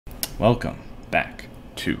Welcome back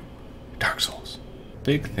to Dark Souls.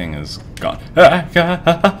 Big thing is gone.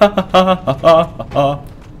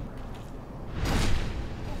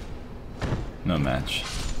 No match.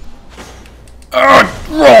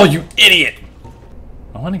 Roll, you idiot!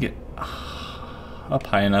 I want to get up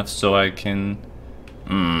high enough so I can...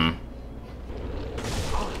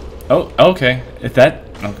 Oh, okay. If that...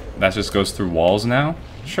 Oh, that just goes through walls now?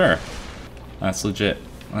 Sure. That's legit.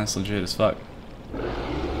 That's legit as fuck.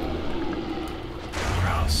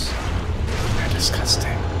 Gross. They're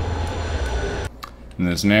disgusting. And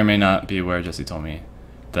this may or may not be where Jesse told me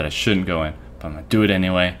that I shouldn't go in, but I'm gonna do it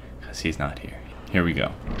anyway, because he's not here. Here we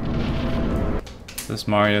go. Is this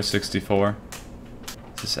Mario 64?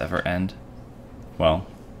 Does this ever end? Well,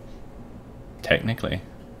 technically.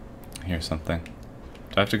 Here's something. Do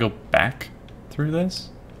I have to go back through this?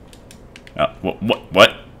 Oh,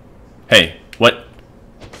 what? Hey, what?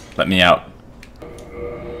 Let me out.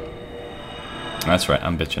 That's right,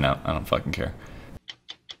 I'm bitching out. I don't fucking care.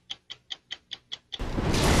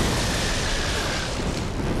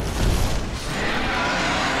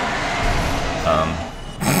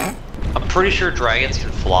 I'm pretty sure dragons can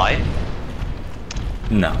fly.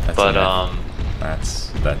 No, that's but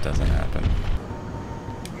that doesn't happen.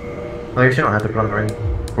 Well, you don't have to put on the ring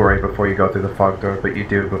right before you go through the fog door, but you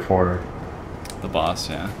do before the boss,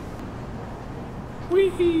 yeah. Wee.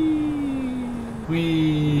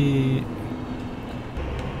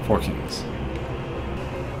 Four kings.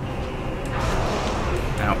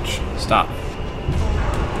 Ouch. Stop.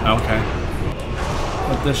 Okay.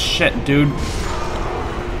 What the shit, dude?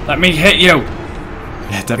 Let me hit you!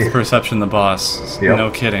 Yeah, depth perception, the boss. Yep. No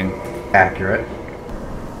kidding. accurate.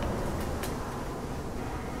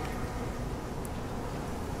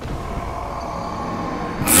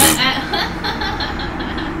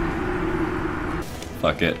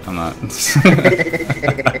 Fuck it, I'm not.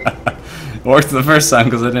 Worked the first time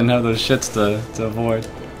because I didn't have those shits to avoid.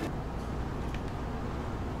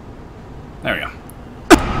 There we go.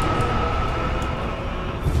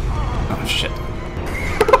 Oh shit.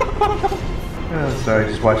 Sorry,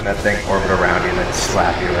 just watching that thing orbit around you and then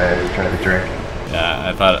slap you as trying to drink. Yeah,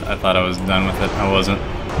 I thought I was done with it. I wasn't.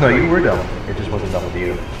 No, you were done. It just wasn't done with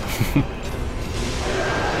you.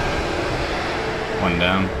 One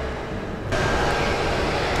down.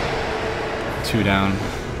 Two down.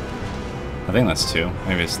 I think that's two.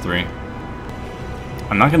 Maybe it's three.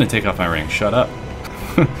 I'm not gonna take off my ring. Shut up.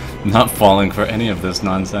 I'm not falling for any of this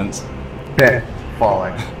nonsense.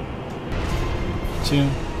 Falling. 2,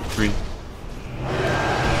 3.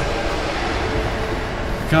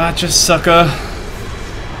 Gotcha, sucker.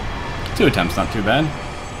 2 attempts, not too bad.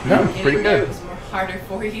 No, it's pretty good. It was more harder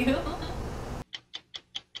for you.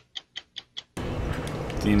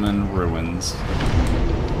 Demon Ruins.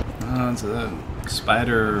 Oh, it's a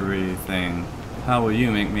spidery thing. How will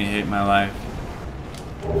you make me hate my life?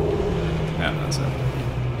 Yeah, that's it.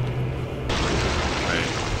 Wait,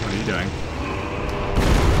 what are you doing?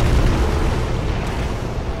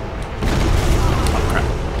 Oh crap.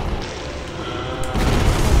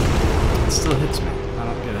 It still hits me. I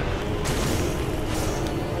don't get it.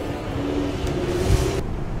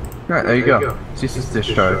 Alright, there you go. Ceaseless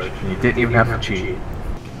discharge. And you didn't even have to cheat.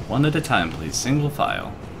 One at a time, please. Single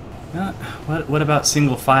file. What about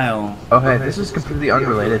single file? Oh hey, this is completely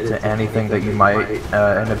unrelated to anything that you might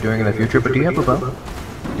end up doing in the future, but do you have a bow?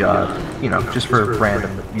 You know, just for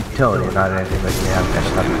random utility, not anything that you may have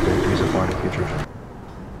to use it for in the future.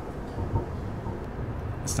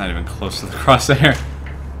 It's not even close to the crosshair.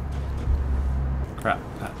 Crap.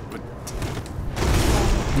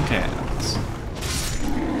 Okay, that's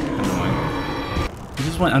annoying. He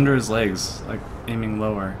just went under his legs, like aiming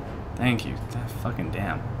lower. Thank you. Fucking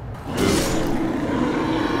damn.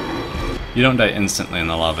 You don't die instantly in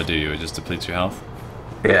the lava, do you? It just depletes your health?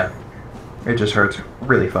 Yeah. It just hurts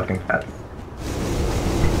really fucking bad.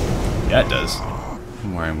 Yeah, it does.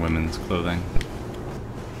 I'm wearing women's clothing.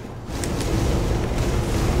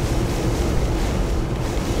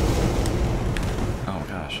 Oh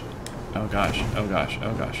gosh. Oh gosh. Oh gosh.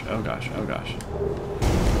 Oh gosh. Oh gosh. Oh gosh.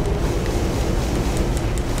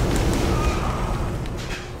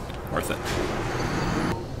 Worth it.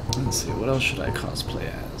 Let's see, what else should I cosplay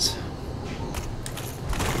as?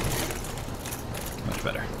 Much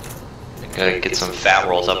better. Gotta get some fat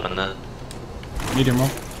rolls up in the... Medium roll.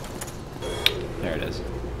 There it is.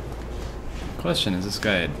 Question, is this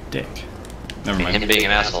guy a dick? Never mind. Him being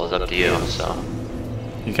an asshole is up to you, so...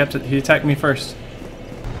 He kept it, he attacked me first.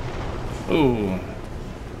 Ooh.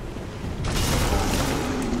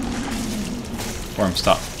 Worm,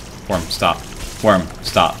 stop. Worm, stop. Worm,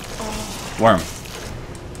 stop. Worm.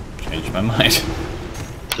 Changed my mind.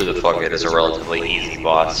 Who the fuck it is a relatively easy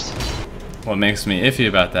boss. What makes me iffy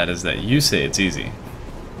about that is that you say it's easy.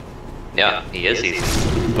 Yeah, he is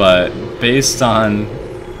easy. But based on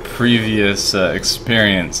previous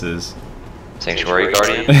experiences... Sanctuary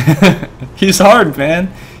Guardian? He's hard,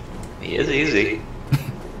 man! He is easy.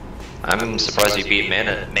 I'm surprised you beat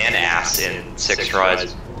Man-Ass in 6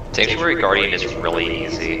 tries. Sanctuary Guardian is really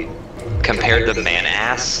easy. Compared to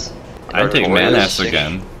Man-Ass... I'd take Man-Ass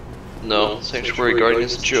again. No, Sanctuary Guardian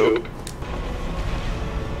is a joke.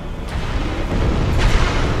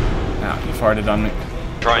 Ow, you farted on me.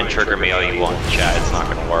 Try and trigger me all you want, chat. It's not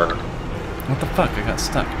gonna work. What the fuck? I got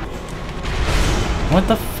stuck. What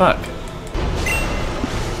the fuck?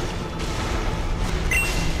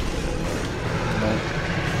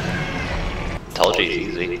 Told you it's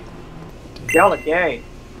easy. Y'all are gay.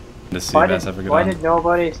 To see if that's ever Why on. did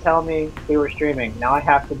nobody tell me we were streaming? Now I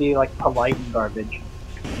have to be like polite and garbage.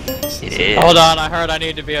 Yeah. Hold on, I heard I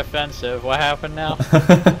need to be offensive. What happened now?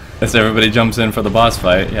 As everybody jumps in for the boss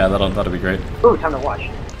fight, yeah, that'll be great. Ooh, time to watch.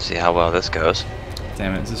 See how well this goes.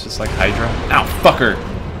 Damn it, is this just like Hydra? Ow, fucker!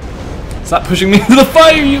 Stop pushing me into the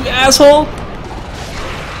fire, you asshole!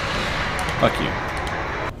 Fuck you.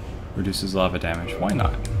 Reduces lava damage. Why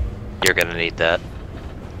not? You're gonna need that.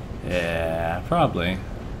 Yeah, probably.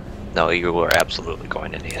 No, you were absolutely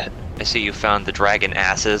going to need it. I see you found the dragon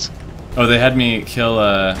asses. Oh, they had me kill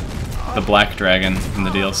the black dragon in the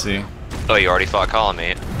DLC. Oh, you already fought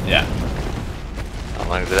Column-Mate. Yeah, How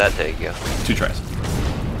long did that take you? 2 tries.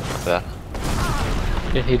 Not bad.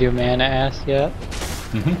 Did he do mana-ass yet?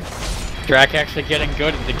 Mm-hmm. Drak actually getting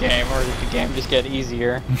good at the game, or did the game just get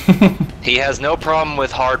easier? He has no problem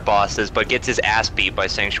with hard bosses, but gets his ass beat by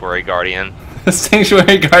Sanctuary Guardian. The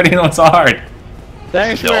Sanctuary Guardian was hard.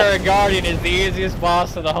 Sanctuary Guardian is the easiest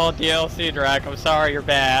boss of the whole DLC, Drak. I'm sorry, you're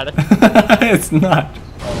bad. It's not.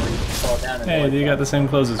 Hey, you got the same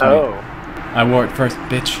clothes as me. Oh. I wore it first,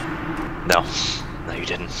 bitch. No. No, you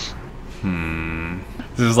didn't.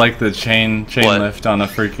 This is like the chain What? lift on a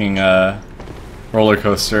freaking roller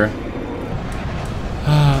coaster.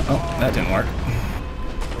 Oh, that didn't work.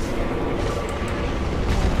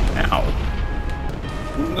 Ow.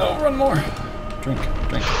 No, run more. Drink.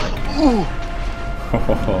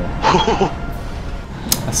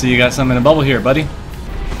 I see you got some in a bubble here, buddy.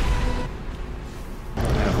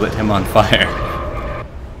 I've lit him on fire.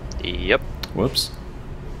 Yep. Whoops.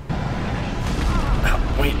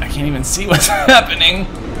 Ow, wait, I can't even see what's happening.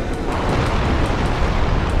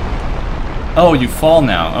 Oh, you fall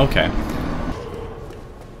now. Okay.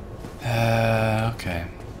 Okay.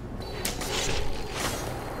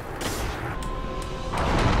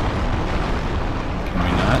 Can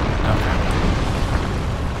we not? Okay.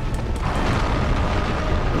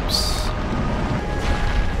 Oops.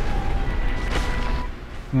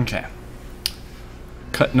 Okay.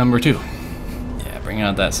 Cut number 2. Yeah, bring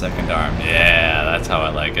out that second arm. Yeah, that's how I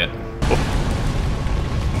like it.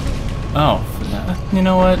 Oh, you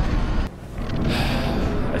know what?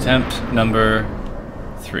 Attempt number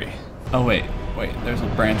 3. Oh wait, there's a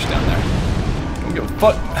branch down there. Go,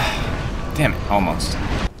 fuck! Damn it, almost.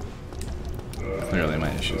 Clearly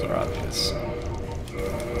my issues are obvious.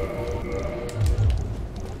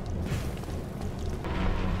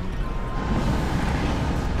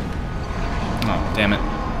 Oh, damn it.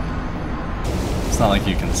 It's not like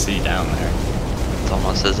you can see down there. It's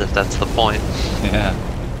almost as if that's the point. Yeah.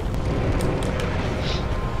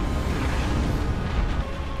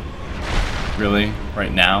 Really?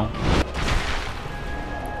 Right now?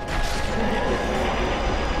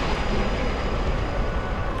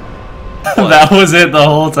 That was it the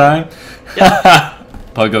whole time? Yeah.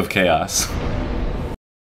 Pug of Chaos.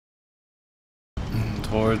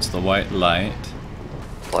 Towards the white light.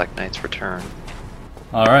 Black Knight's Return.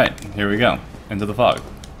 Alright, here we go. Into the fog.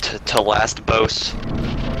 To last boast.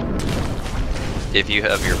 If you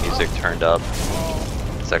have your music turned up,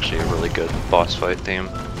 it's actually a really good boss fight theme.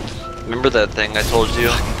 Remember that thing I told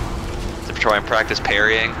you? To try and practice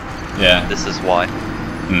parrying? Yeah. This is why.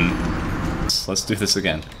 Let's do this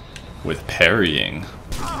again. With parrying.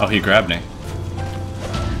 Oh, he grabbed me.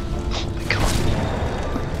 Oh my god.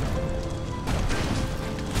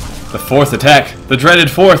 The 4th attack! The dreaded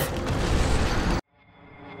 4th!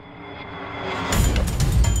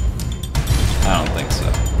 I don't think so.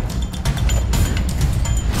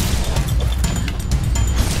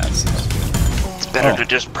 That seems good. It's better to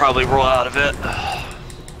just probably roll out of it.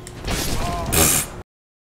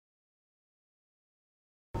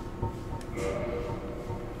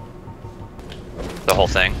 The whole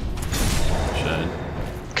thing. Should.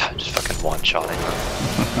 God, just fucking one-shotting.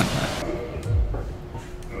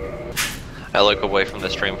 I look away from the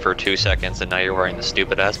stream for 2 seconds and now you're wearing the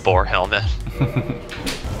stupid ass boar helmet.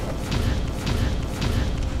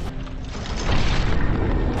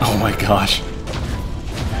 Oh my gosh.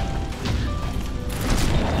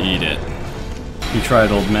 Eat it. You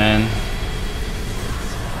tried, old man.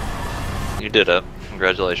 You did it.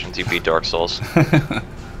 Congratulations, you beat Dark Souls.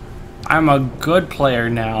 I'm a good player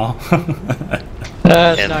now.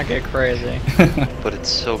 Let's not get crazy. But it's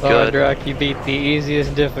so Oh, good. Drak, you beat the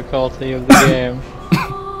easiest difficulty of the game.